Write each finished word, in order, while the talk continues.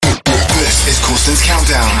is Corsten's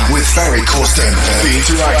Countdown with Ferry Corsten, the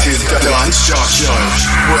interactive dance chart show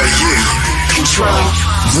where you control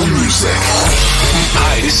the music.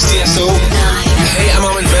 Hi, this is TSO. Hey, I'm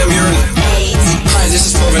Armin van Buuren. Hi,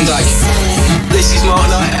 this is Paul van Dyk. This is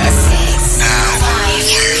Martin Knight. Now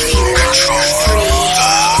you control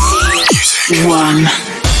the music. 1.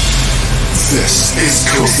 This is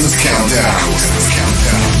Corsten's Countdown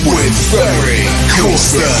with Ferry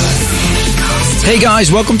Corsten. Hey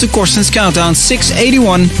guys, welcome to Corsten's Countdown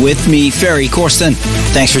 681 with me, Ferry Corsten.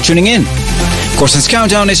 Thanks for tuning in. Corsten's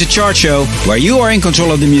Countdown is a chart show where you are in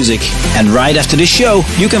control of the music. And right after this show,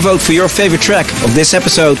 you can vote for your favorite track of this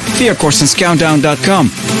episode via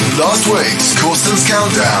corstenscountdown.com. Last week's Corsten's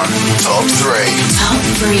Countdown Top 3. Top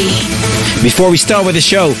 3. Before we start with the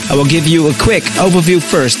show, I will give you a quick overview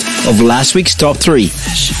first of last week's Top 3.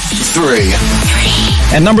 3.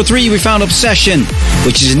 At number 3, we found Obsession,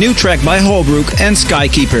 which is a new track by Holbrook and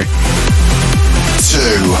Skykeeper.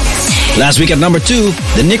 2. Last week at number 2,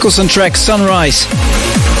 the Nicholson track Sunrise.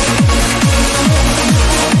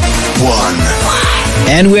 1.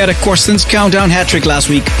 And we had a Corsten's Countdown hat-trick last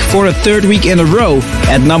week for the third week in a row.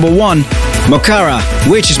 At number 1, Mokara,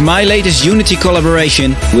 which is my latest Unity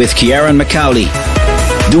collaboration with Kieran McCauley.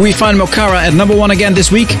 Do we find Mokara at number 1 again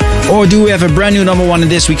this week? Or do we have a brand new number 1 in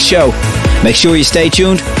this week's show? Make sure you stay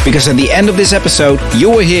tuned, because at the end of this episode, you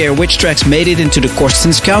will hear which tracks made it into the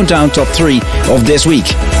Corsten's Countdown Top 3 of this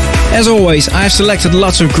week. As always, I have selected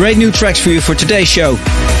lots of great new tracks for you for today's show.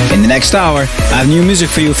 In the next hour, I have new music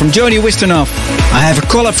for you from Jody Wisternoff. I have a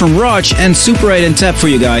collab from Raj and Super 8 and Tap for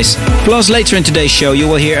you guys. Plus, later in today's show, you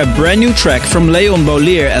will hear a brand new track from Leon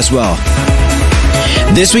Bolier as well.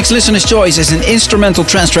 This week's Listener's Choice is an instrumental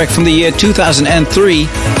trance track from the year 2003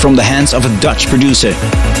 from the hands of a Dutch producer.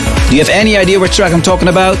 Do you have any idea what track I'm talking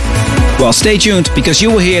about? Well, stay tuned, because you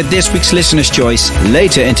will hear this week's Listener's Choice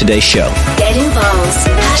later in today's show. Get involved.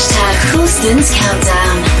 Hashtag Corsten's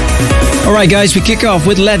Countdown. Alright guys, we kick off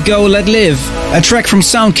with Let Go, Let Live, a track from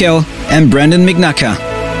Soundkill and Brandon McNucka.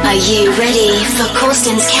 Are you ready for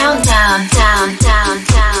Corsten's Countdown? Down, down,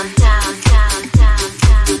 down, down.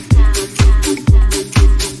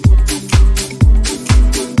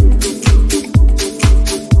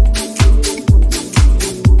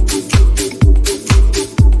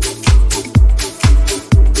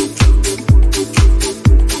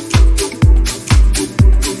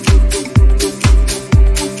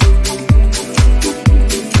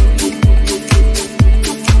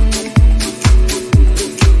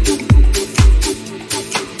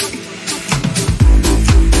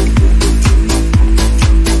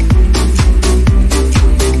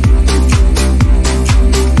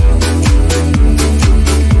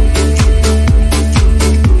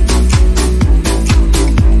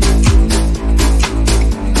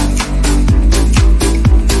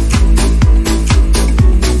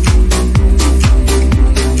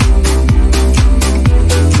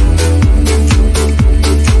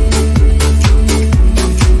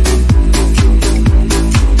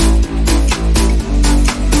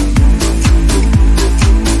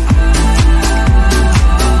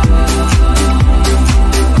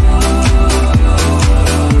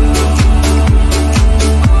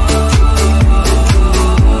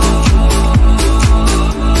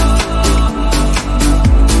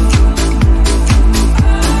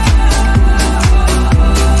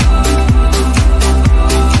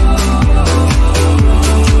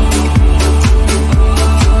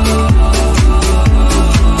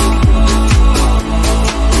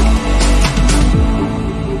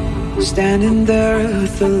 Standing there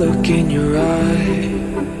with a look in your eye,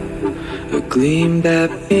 a gleam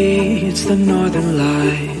that beats the northern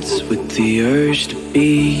lights with the urge to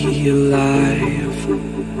be alive.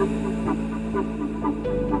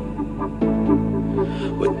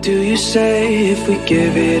 What do you say if we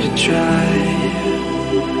give it a try?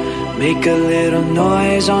 Make a little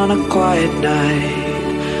noise on a quiet night.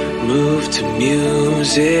 Move to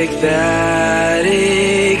music that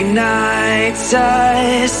ignites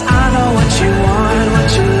us. I know what you want,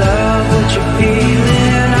 what you love, what you're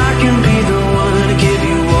feeling. I can be the one to give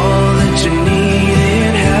you all that you need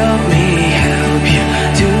and help me help you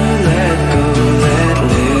to let go, let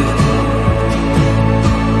live.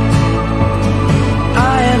 I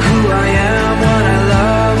am who I am, what I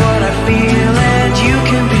love, what I feel, and you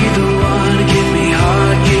can be the one to give me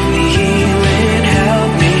heart, give me healing,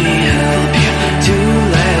 help me help you to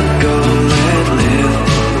let go, let live.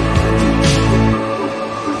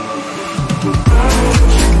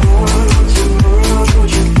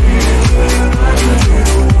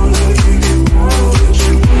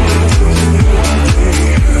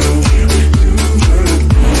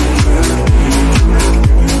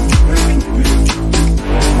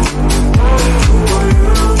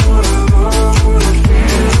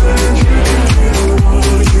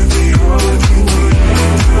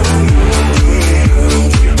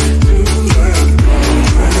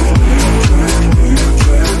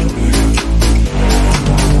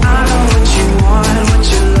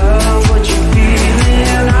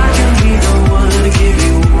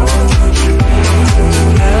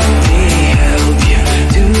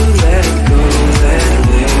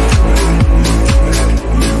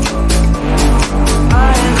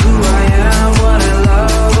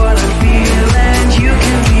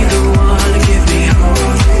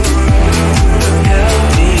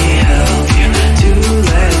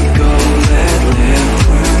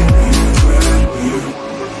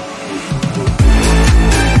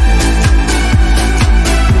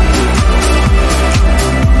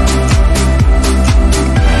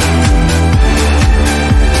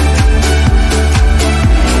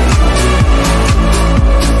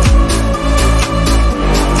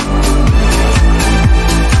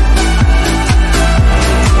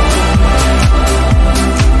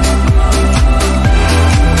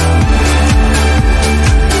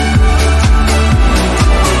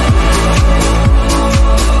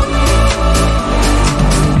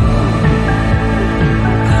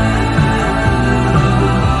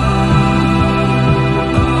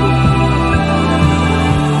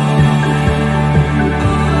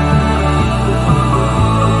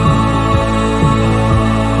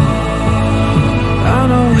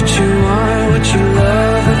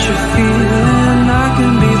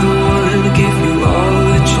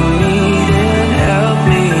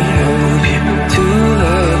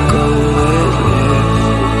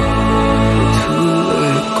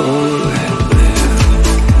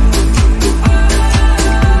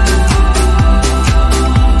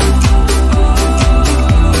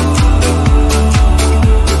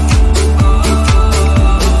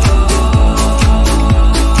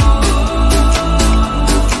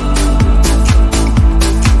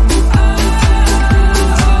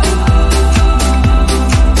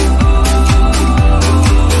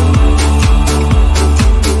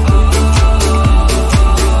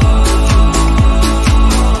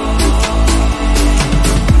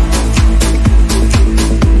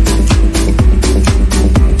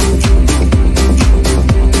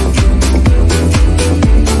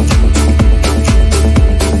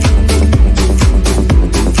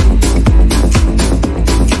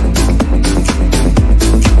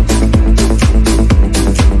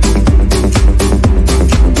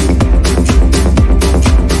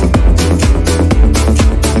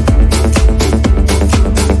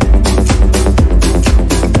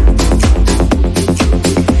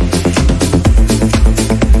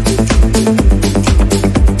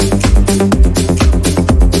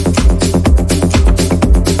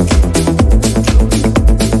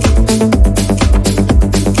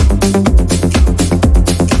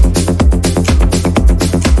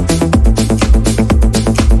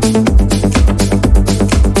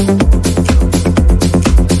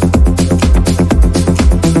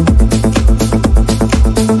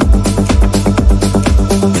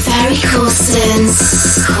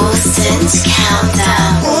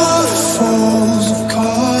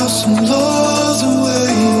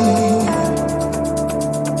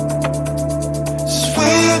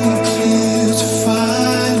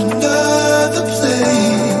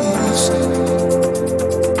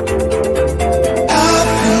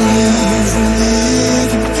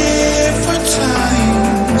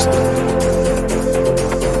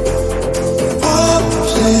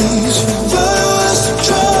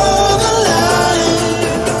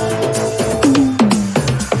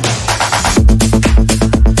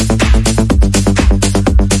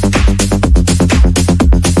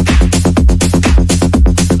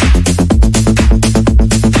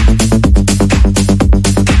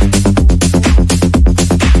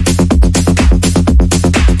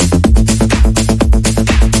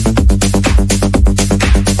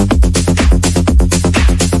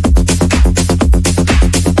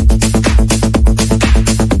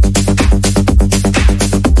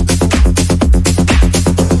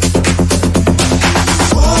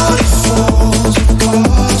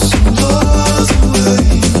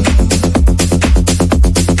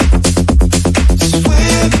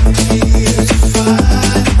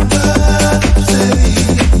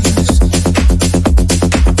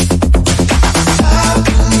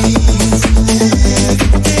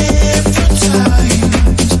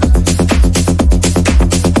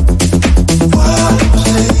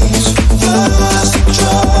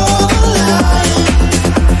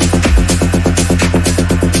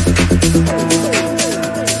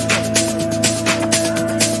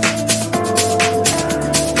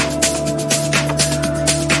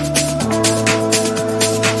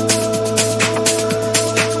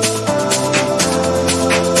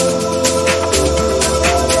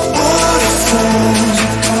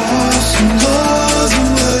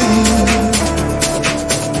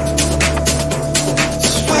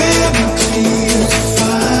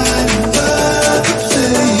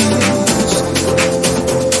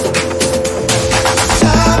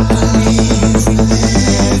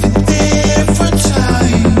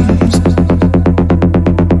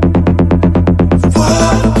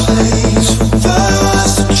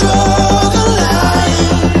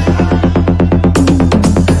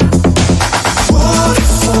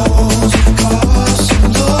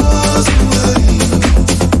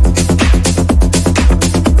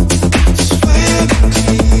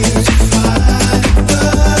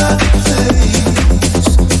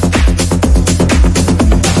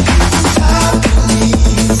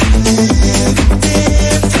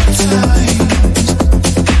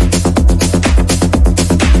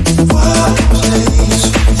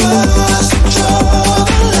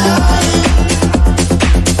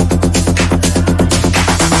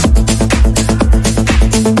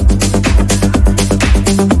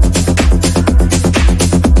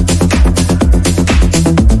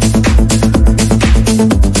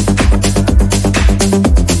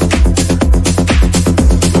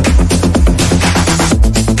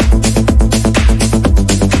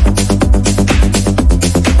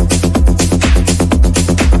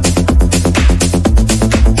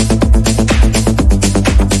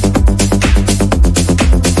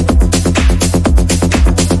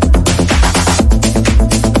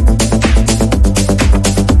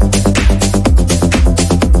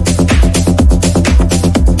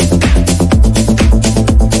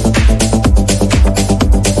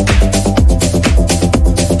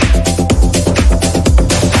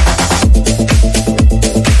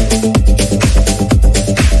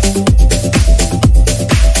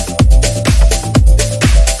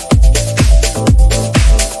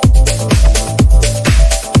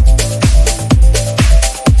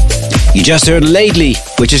 You just heard Lately,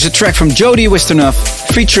 which is a track from Jody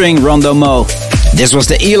Wisternoff featuring Rondo Mo. This was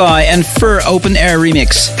the Eli and Fur Open Air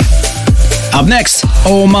remix. Up next,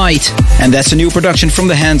 All Might, and that's a new production from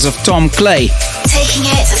the hands of Tom Clay. Taking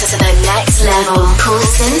it to the next level,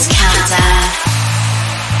 Corsten's Countdown.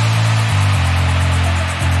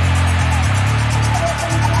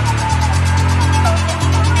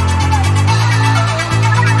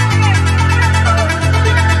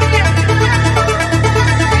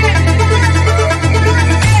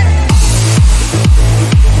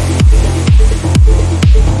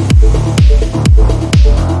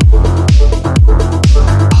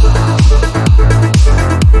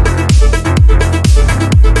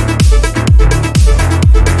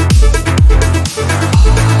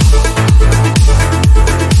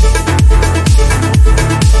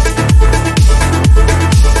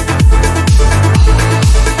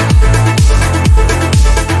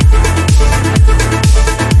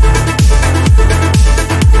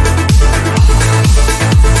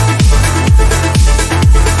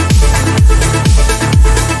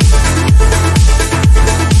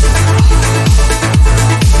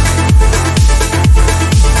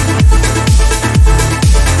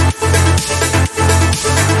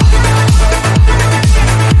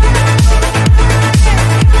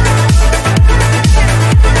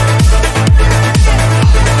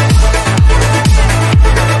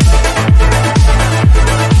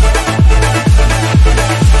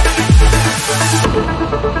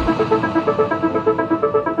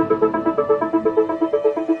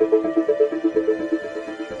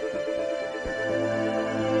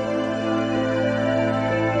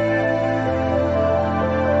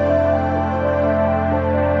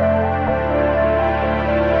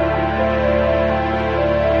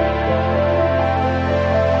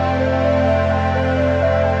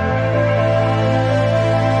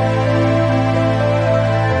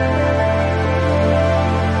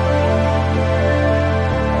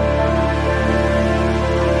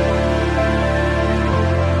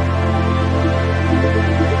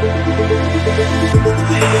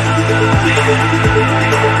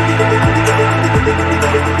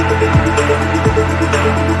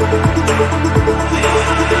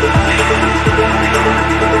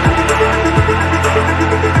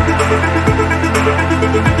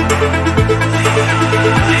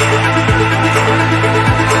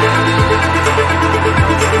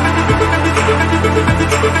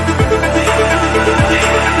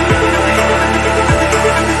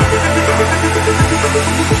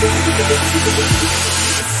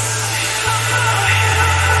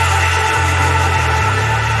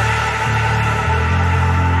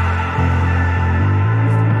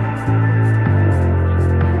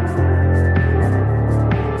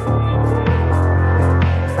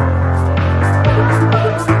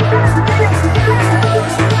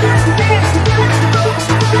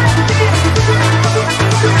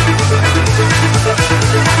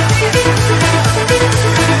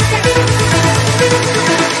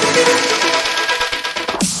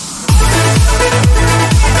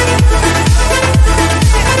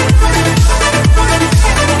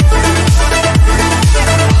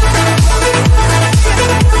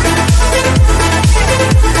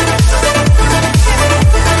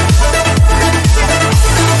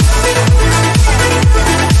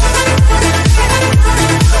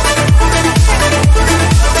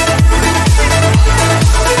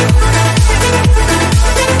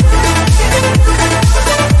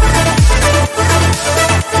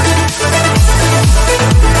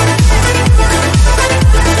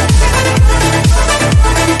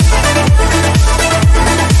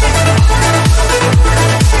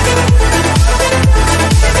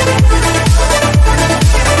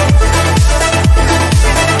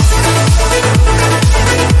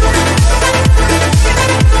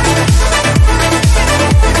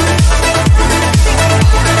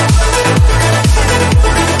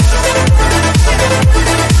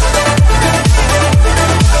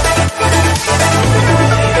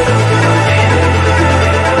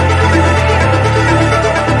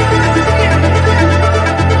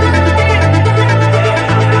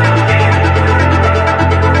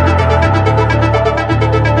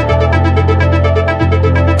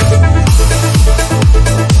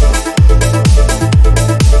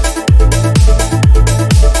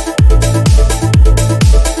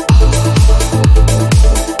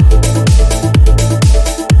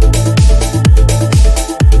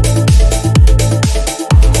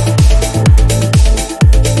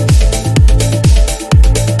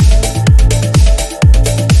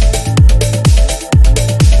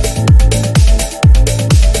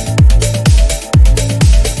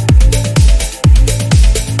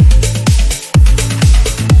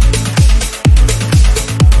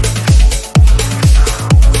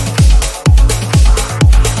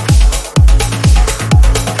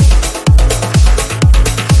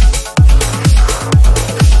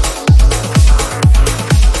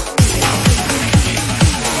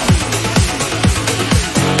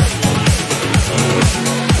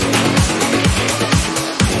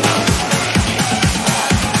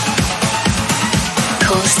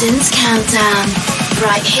 Countdown.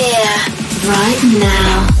 Right here, right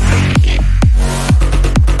now.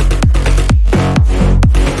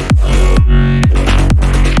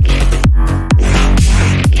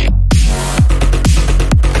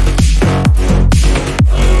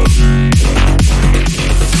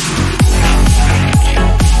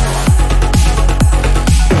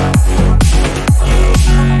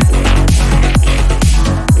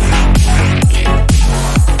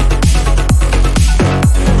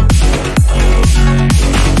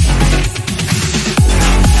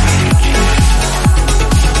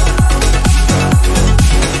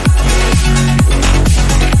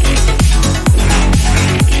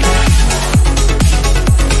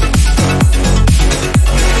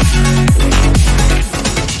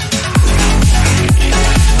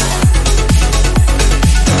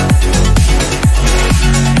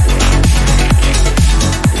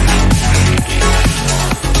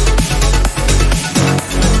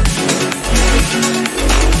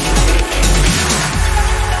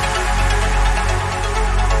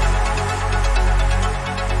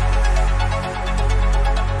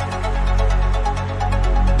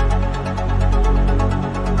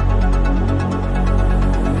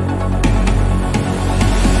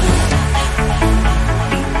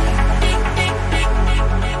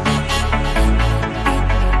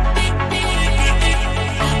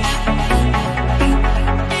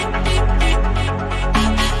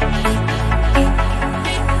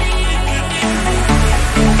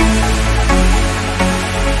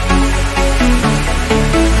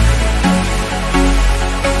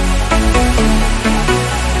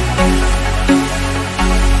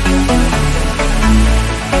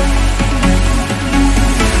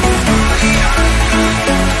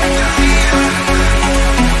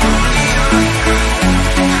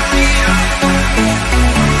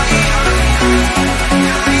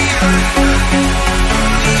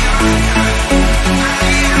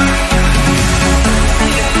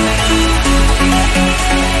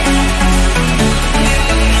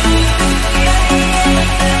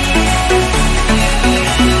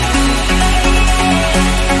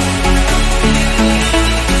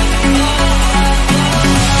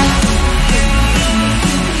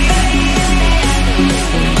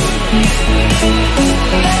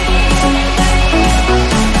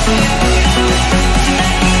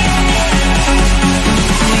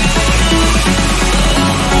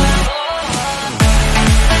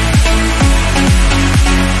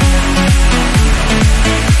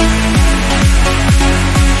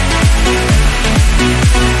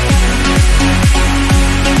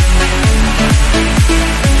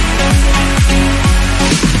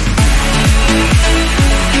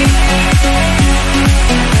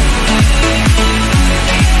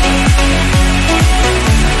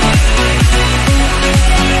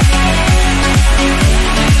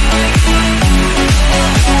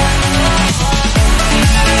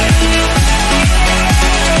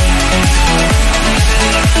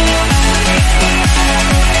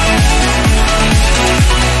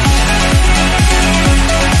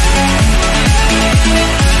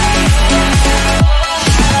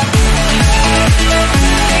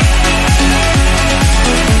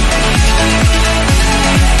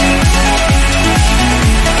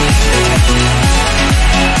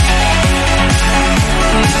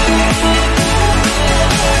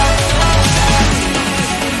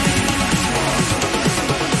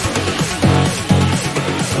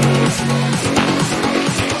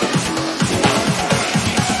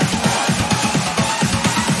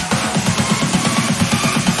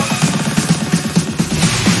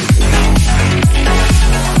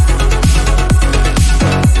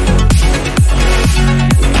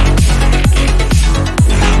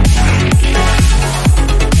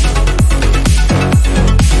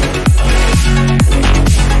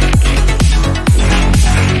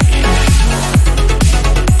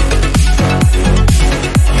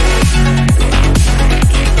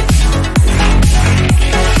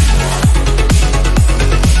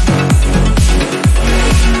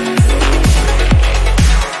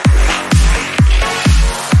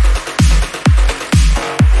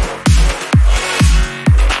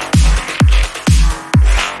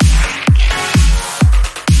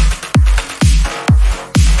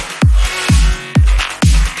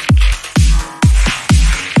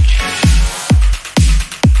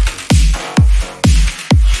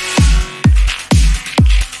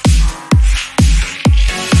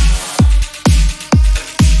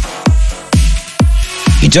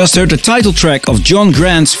 just heard the title track of John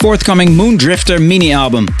Grant's forthcoming Moondrifter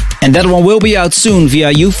mini-album, and that one will be out soon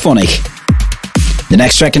via Euphonic. The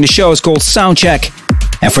next track in the show is called Soundcheck,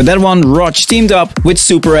 and for that one, Rog teamed up with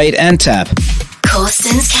Super 8 and Tab.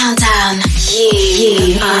 Corsten's Countdown.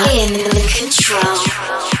 You are in control.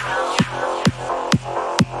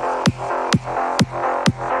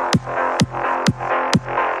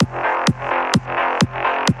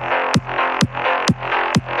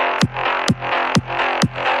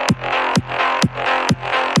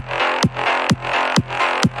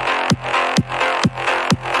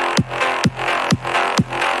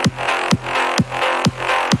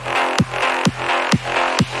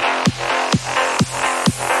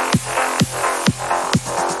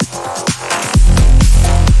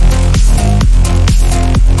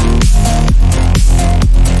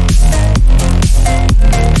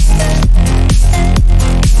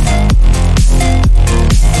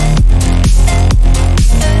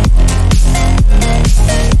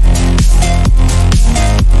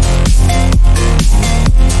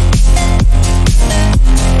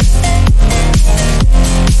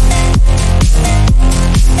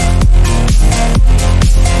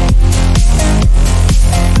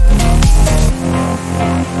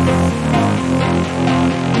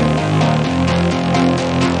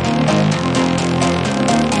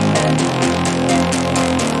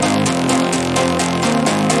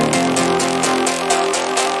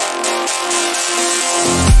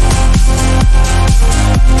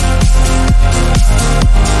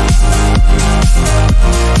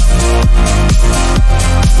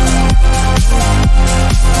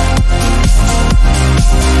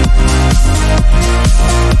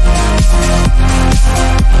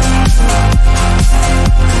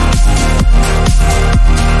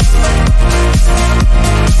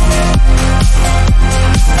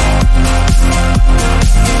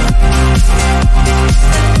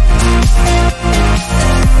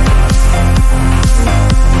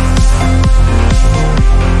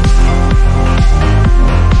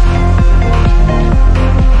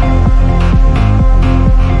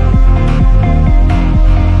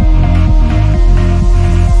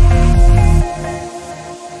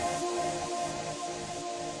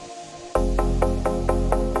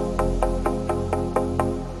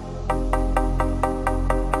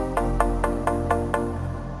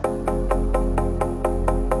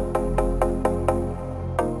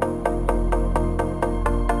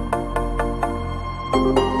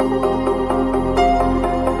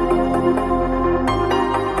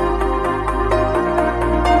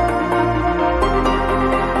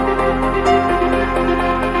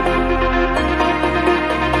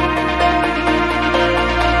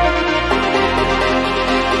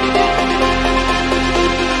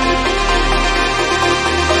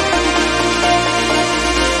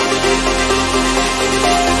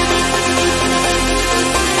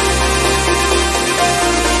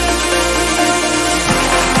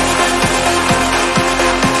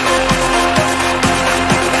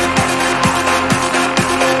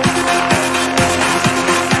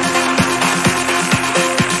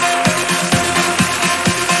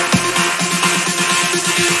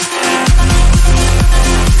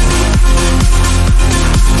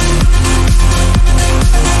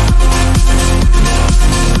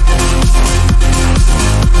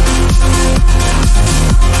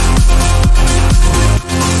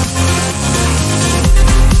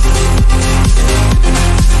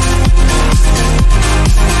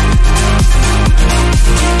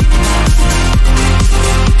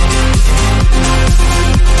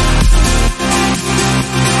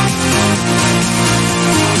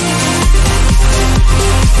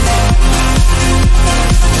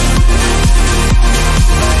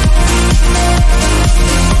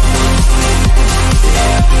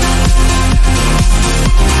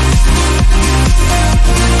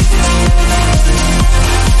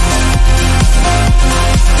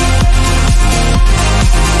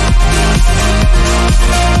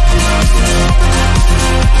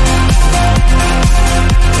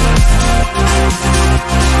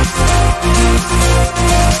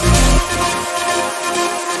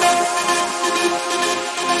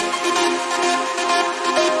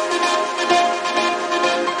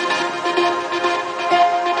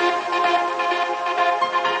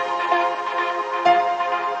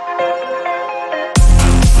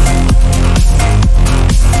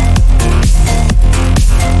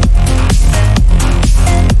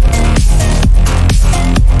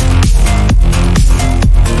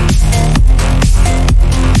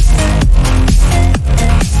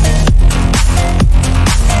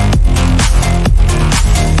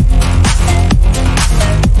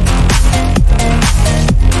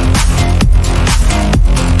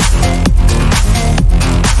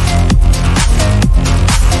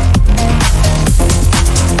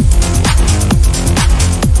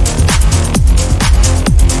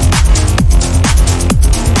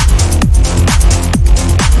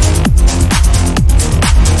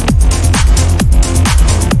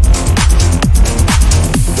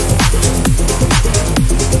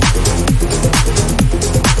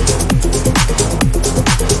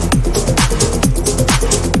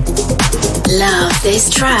 Love this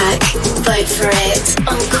track? Vote for it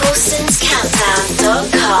on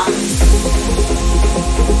CorstensCountdown.com.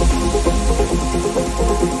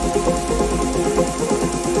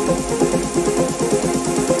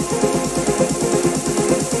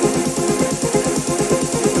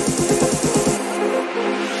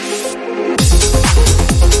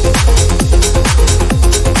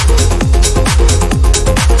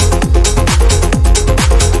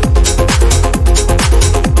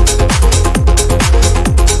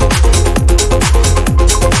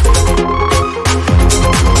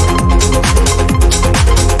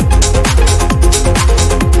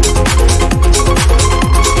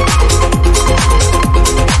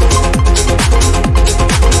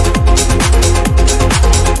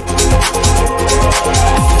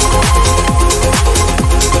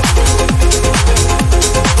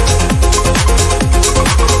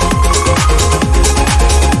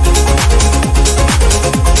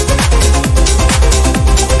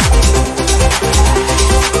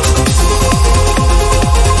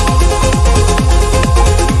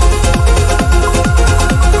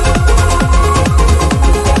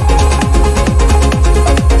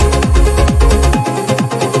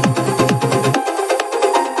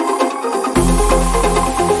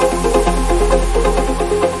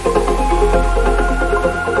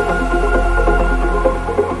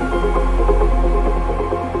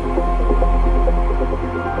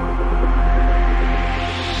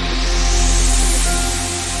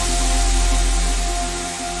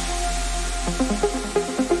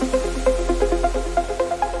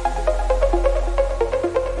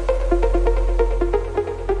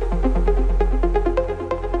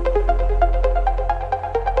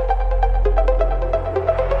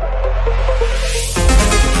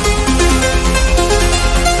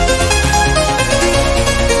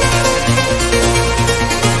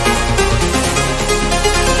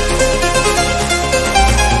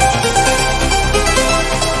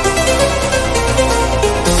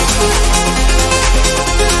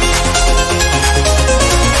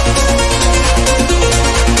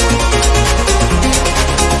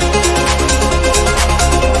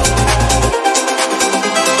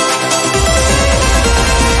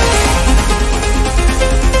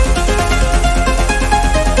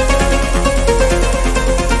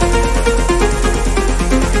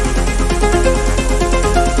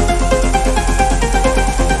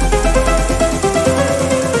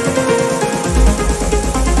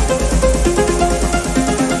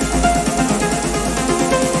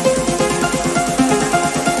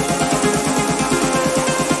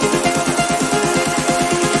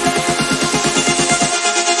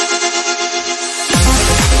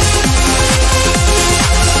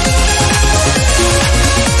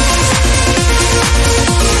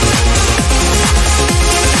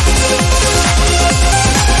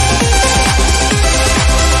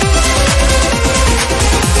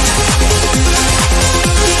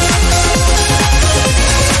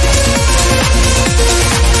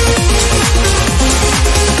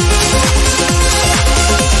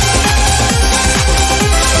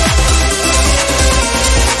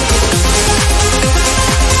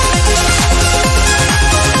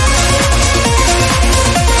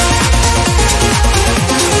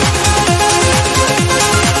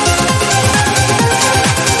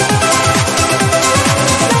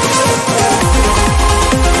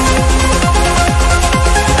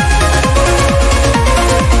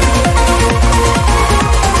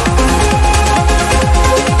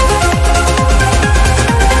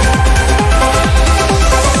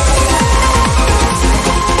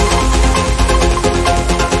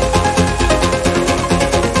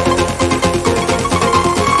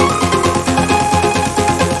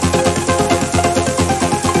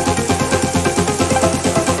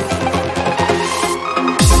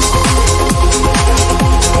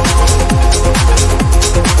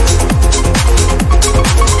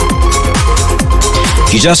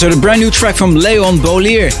 You just heard a brand new track from Leon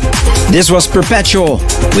Bolier. This was Perpetual,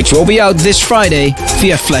 which will be out this Friday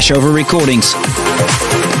via Flashover Recordings.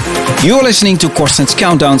 You're listening to Corsten's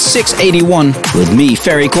Countdown 681 with me,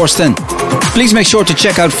 Ferry Corsten. Please make sure to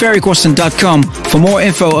check out ferrycorsten.com for more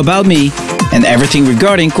info about me and everything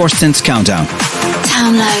regarding Corsten's Countdown.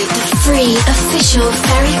 Download the free official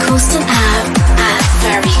Ferry Corsten app at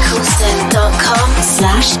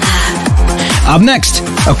ferrycorsten.com/app. Up next,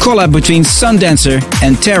 a collab between Sundancer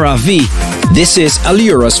and Terra V. This is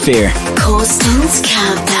Allurosphere. Corsten's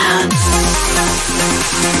Countdown.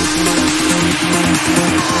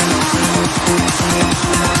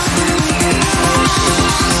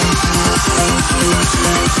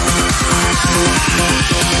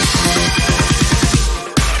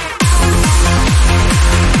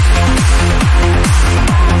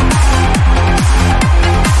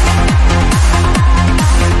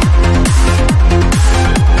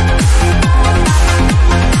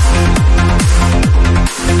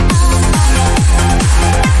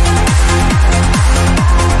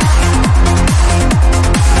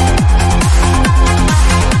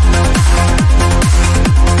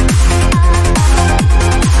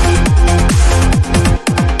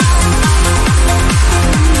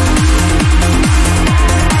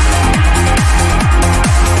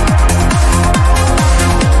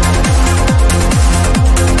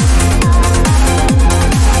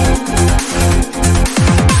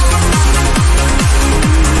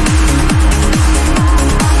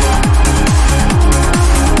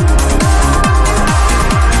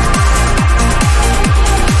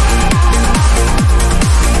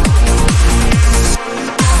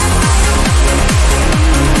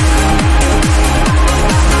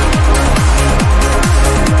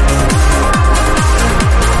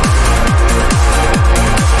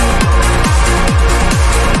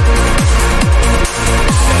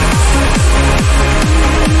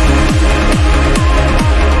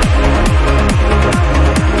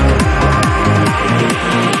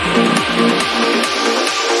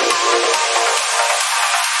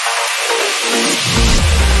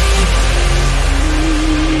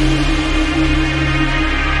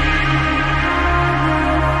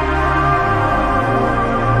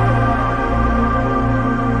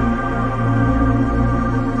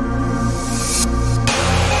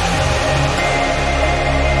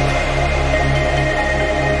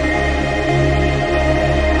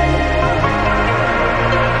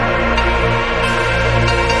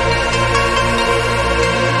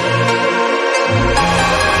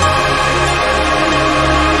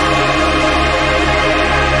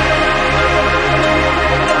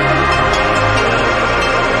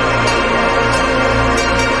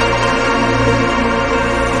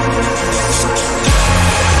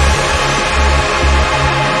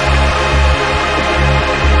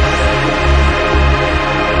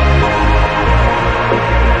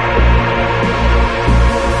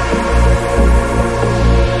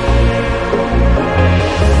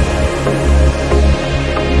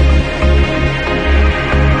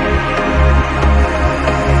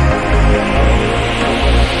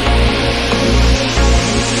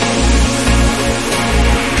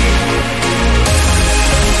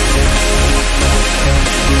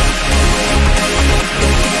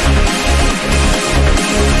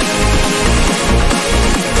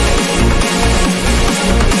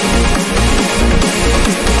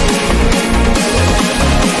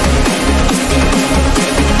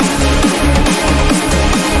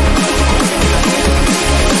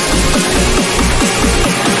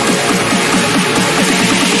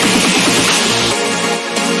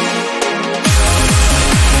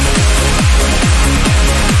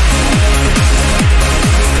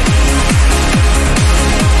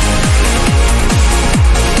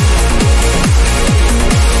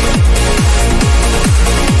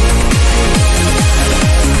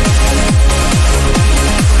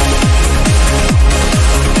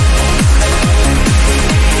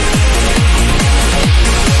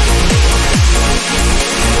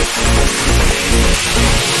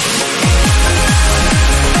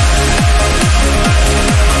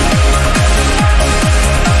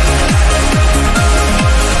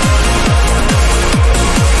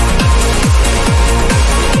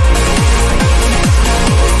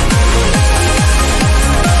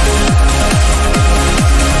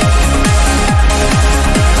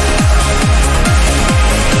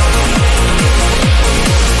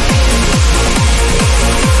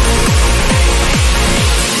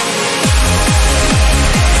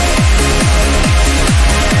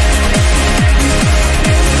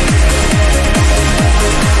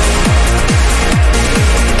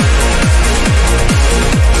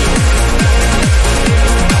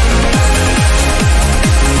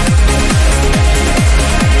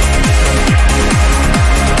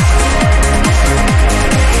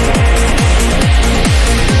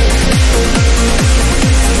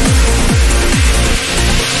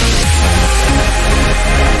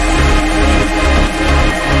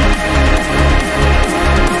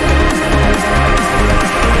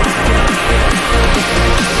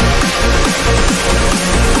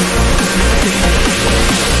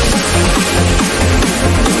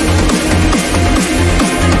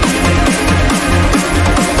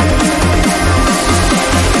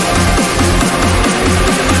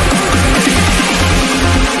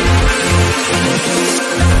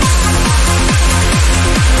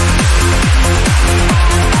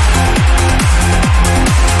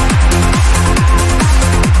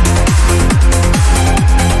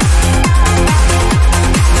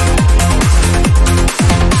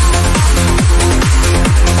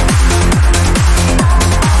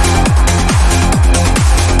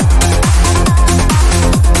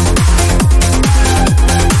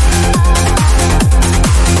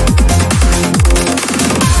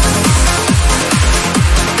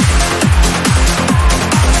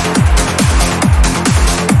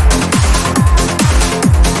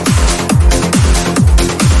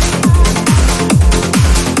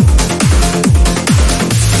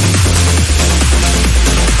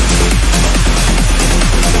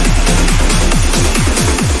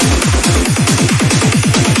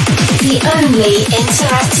 only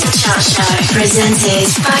interactive chart show presented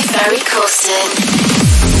by Ferry Corsten.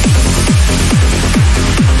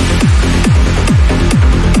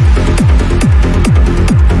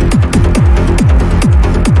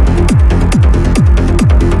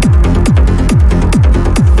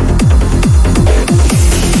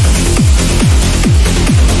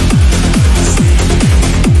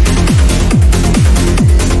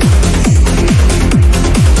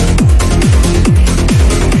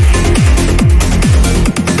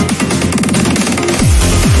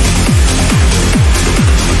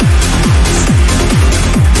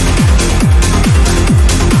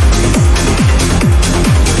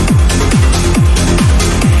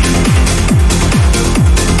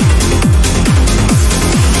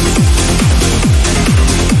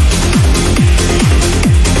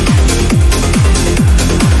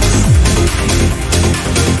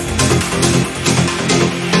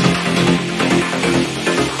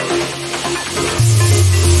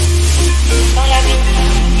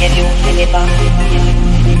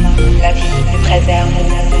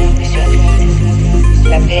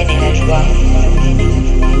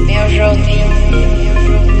 aujourd'hui,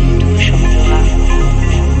 tout changera.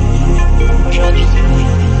 Aujourd'hui, on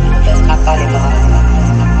ne baissera pas les bras.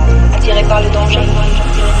 Attirés par le danger,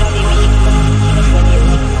 rejoignez-vous.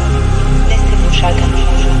 Laissez vos chagrins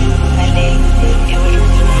aller et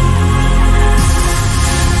rejoignez-vous.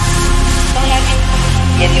 Dans la vie,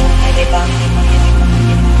 il y a des hauts et des bas.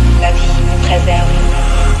 La vie nous préserve,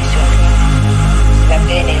 et surtout, la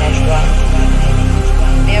peine et la joie.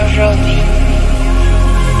 Mais aujourd'hui,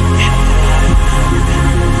 tout changera.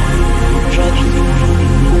 Aujourd'hui,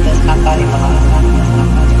 on ne baissera pas les bras.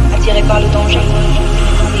 Attirés par le danger,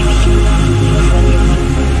 et oui, rejoignez-vous.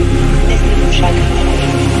 Laissez vos chagrins aller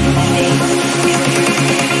et rejoignez-vous.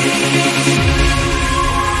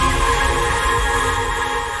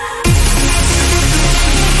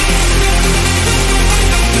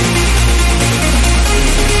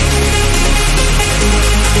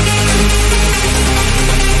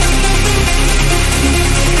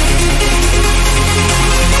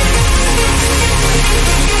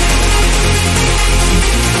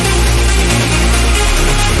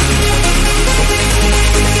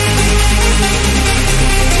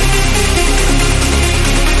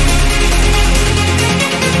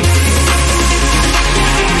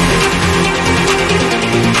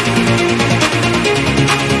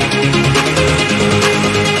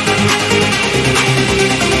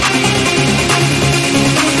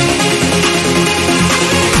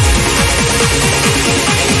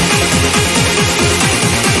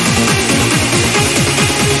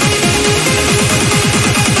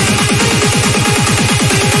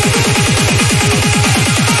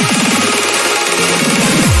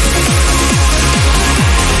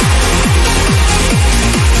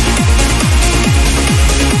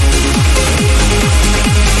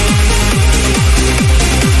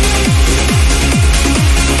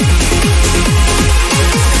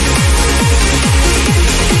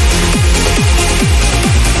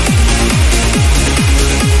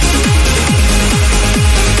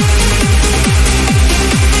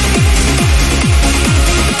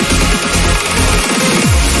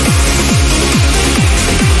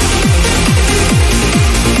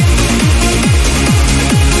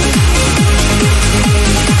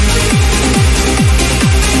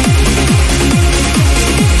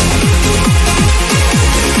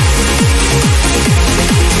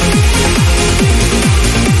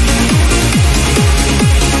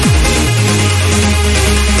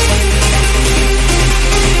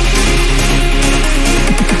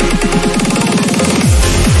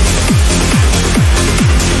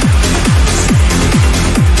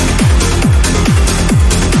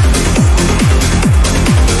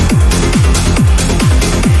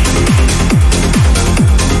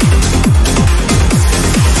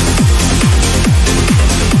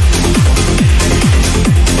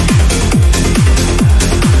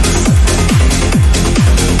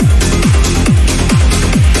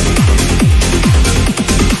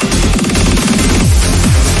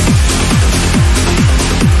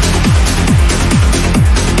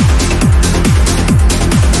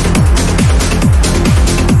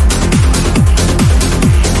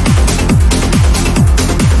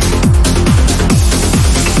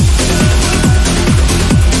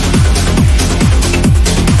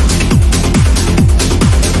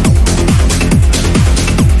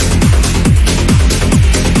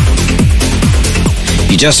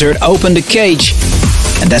 Just heard Open the Cage,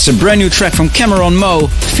 and that's a brand new track from Cameron Moe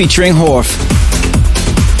featuring Horf.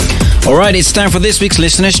 Alright, it's time for this week's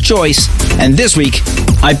Listener's Choice, and this week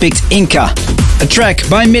I picked Inca, a track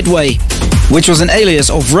by Midway, which was an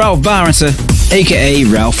alias of Ralph Barense, aka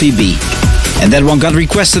Ralphie B. And that one got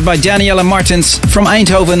requested by Daniela Martens from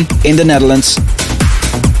Eindhoven in the Netherlands.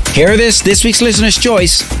 Here it is, this week's Listener's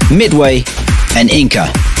Choice, Midway and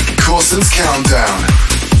Inca. Corsten's Countdown.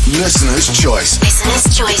 Listener's Choice.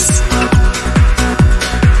 Listener's Choice.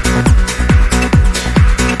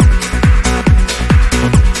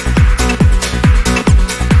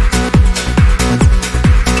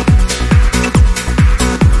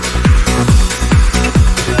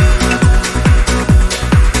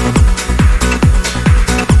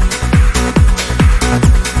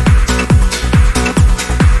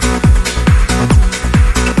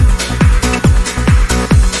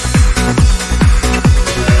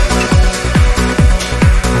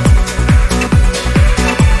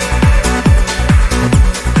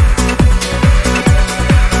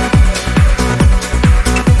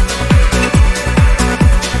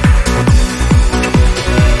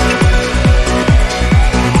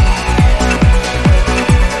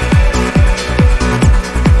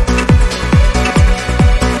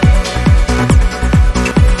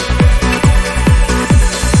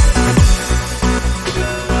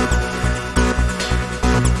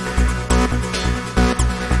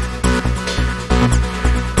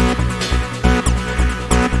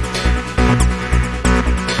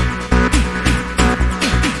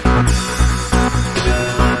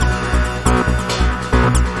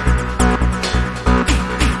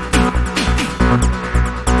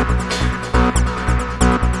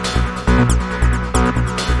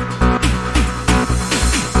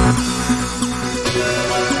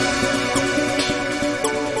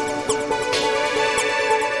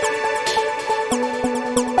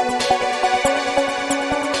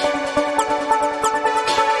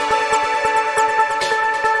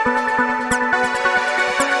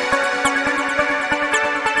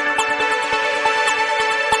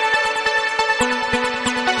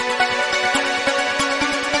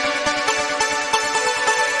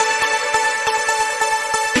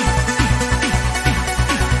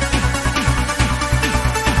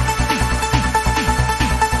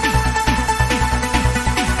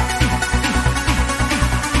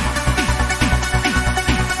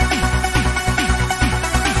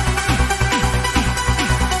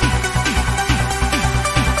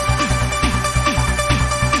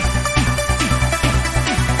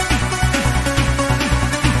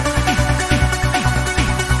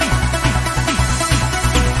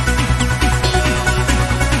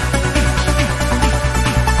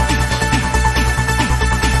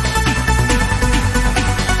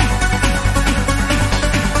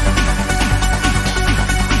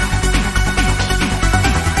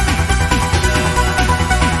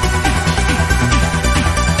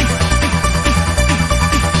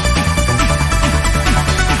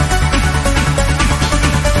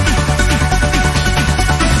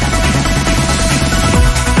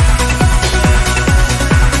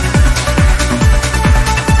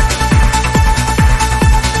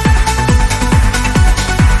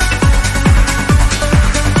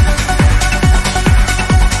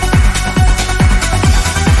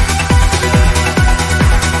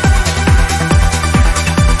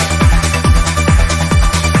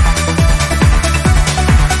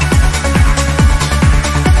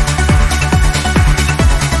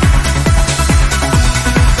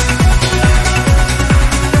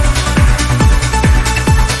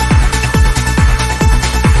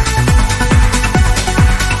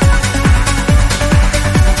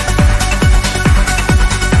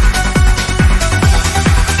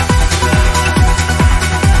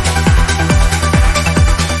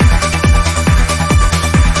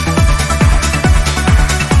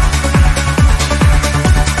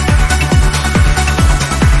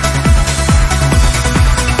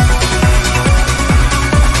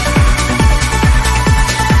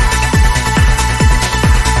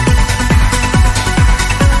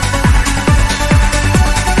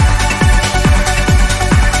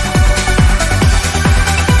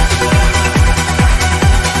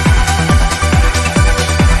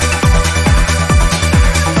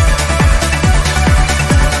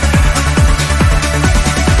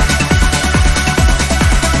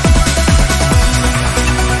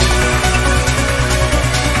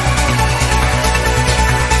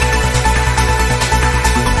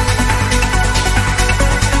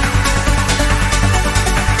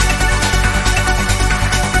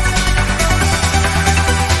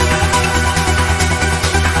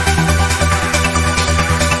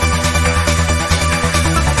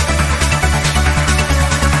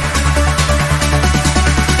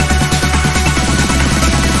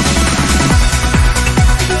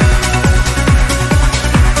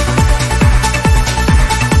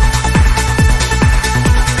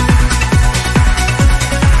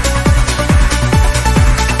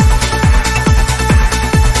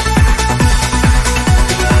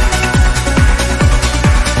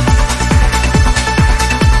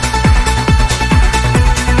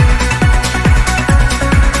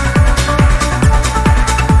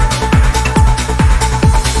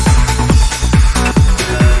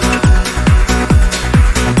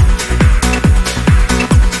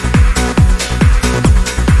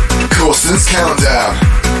 Corsten's Countdown.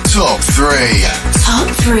 Top 3. Top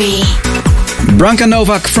 3. Branka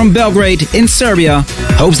Novak from Belgrade in Serbia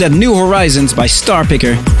hopes that New Horizons by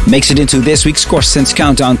Starpicker makes it into this week's Corsten's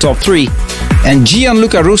Countdown Top 3. And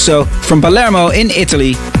Gianluca Russo from Palermo in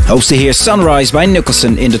Italy hopes to hear Sunrise by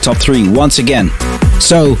Nicholson in the top 3 once again.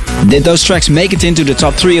 So, did those tracks make it into the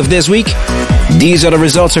top 3 of this week? These are the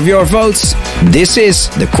results of your votes. This is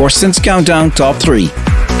the Corsten's Countdown Top 3.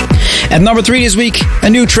 At number 3 this week, a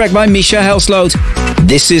new track by Misha Helsloot.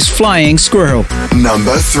 This is Flying Squirrel.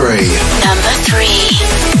 Number 3. Number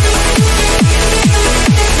 3.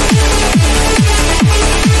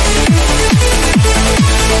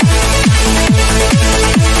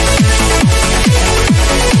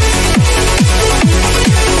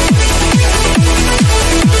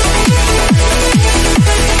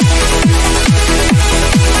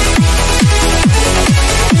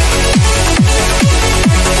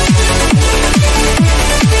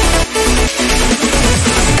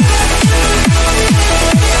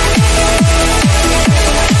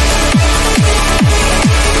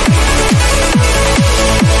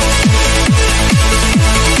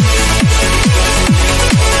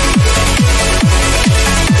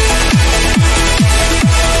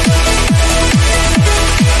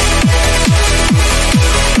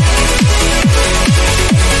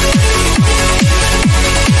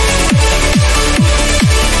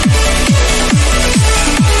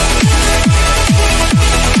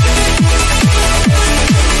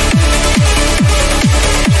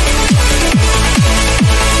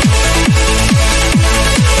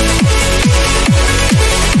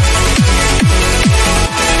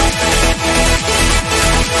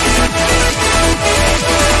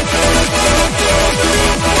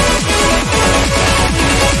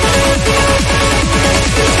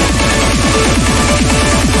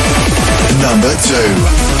 Number 2.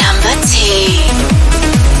 Number 2.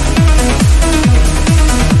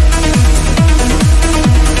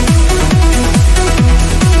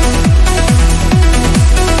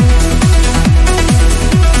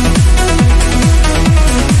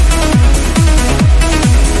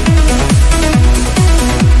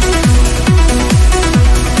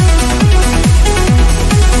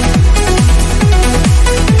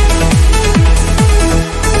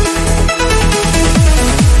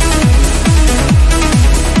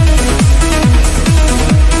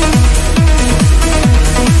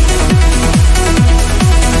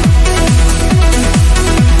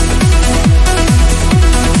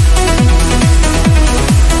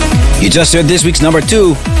 You just heard this week's number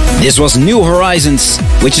 2. This was New Horizons,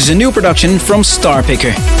 which is a new production from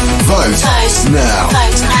Starpicker. Vote now.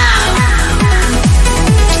 Vote now.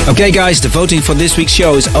 Okay guys, the voting for this week's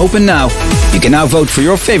show is open now. You can now vote for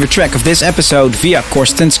your favorite track of this episode via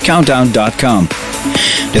corstenscountdown.com.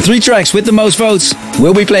 The 3 tracks with the most votes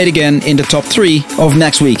will be played again in the top 3 of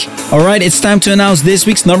next week. Alright, it's time to announce this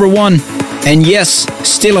week's number 1. And yes,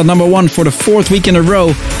 still at number 1 for the 4th week in a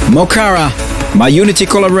row, Mokara, my Unity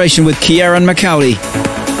collaboration with Kieran McCauley.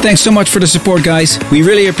 Thanks so much for the support, guys. We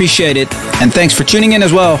really appreciate it. And thanks for tuning in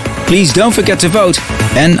as well. Please don't forget to vote.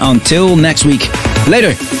 And until next week.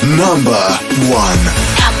 Later. Number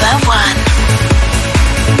 1. Number 1.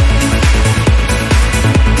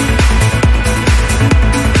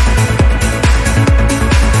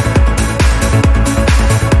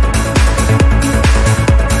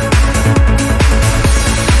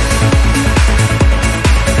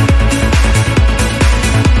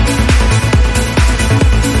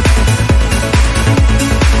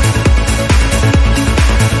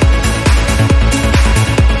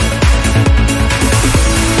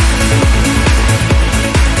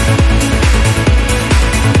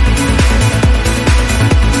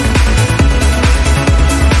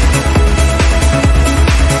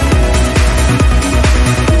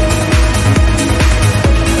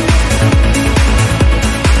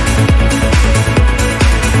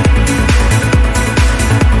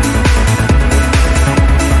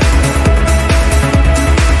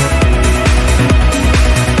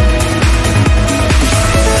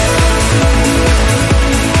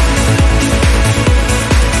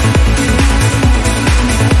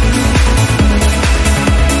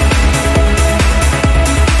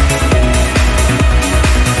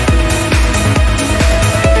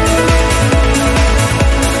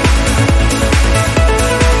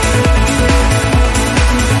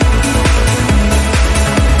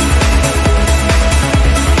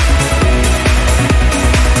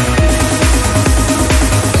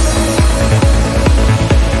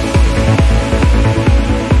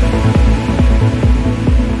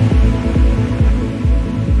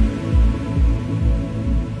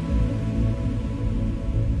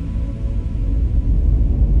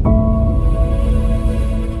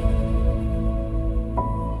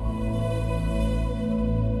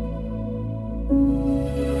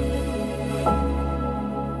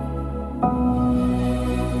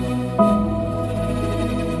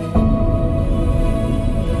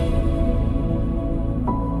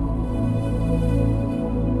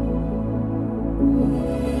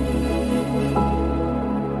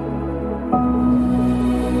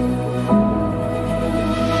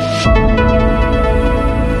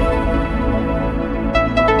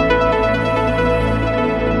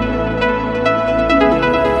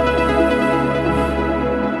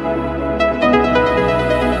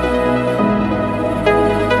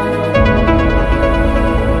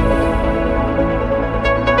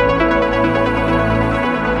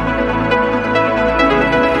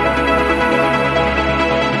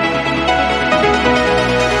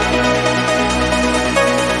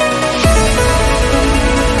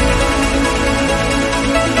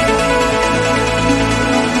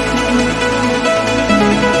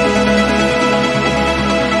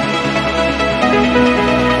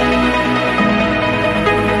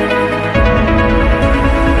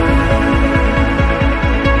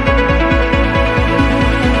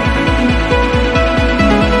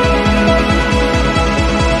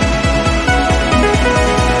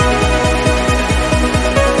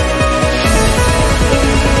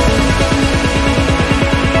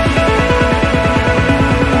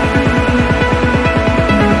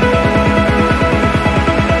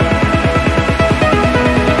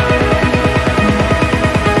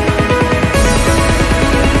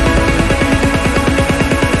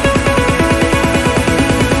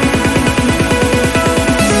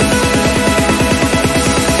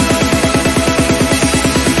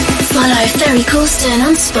 Corsten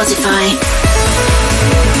on Spotify.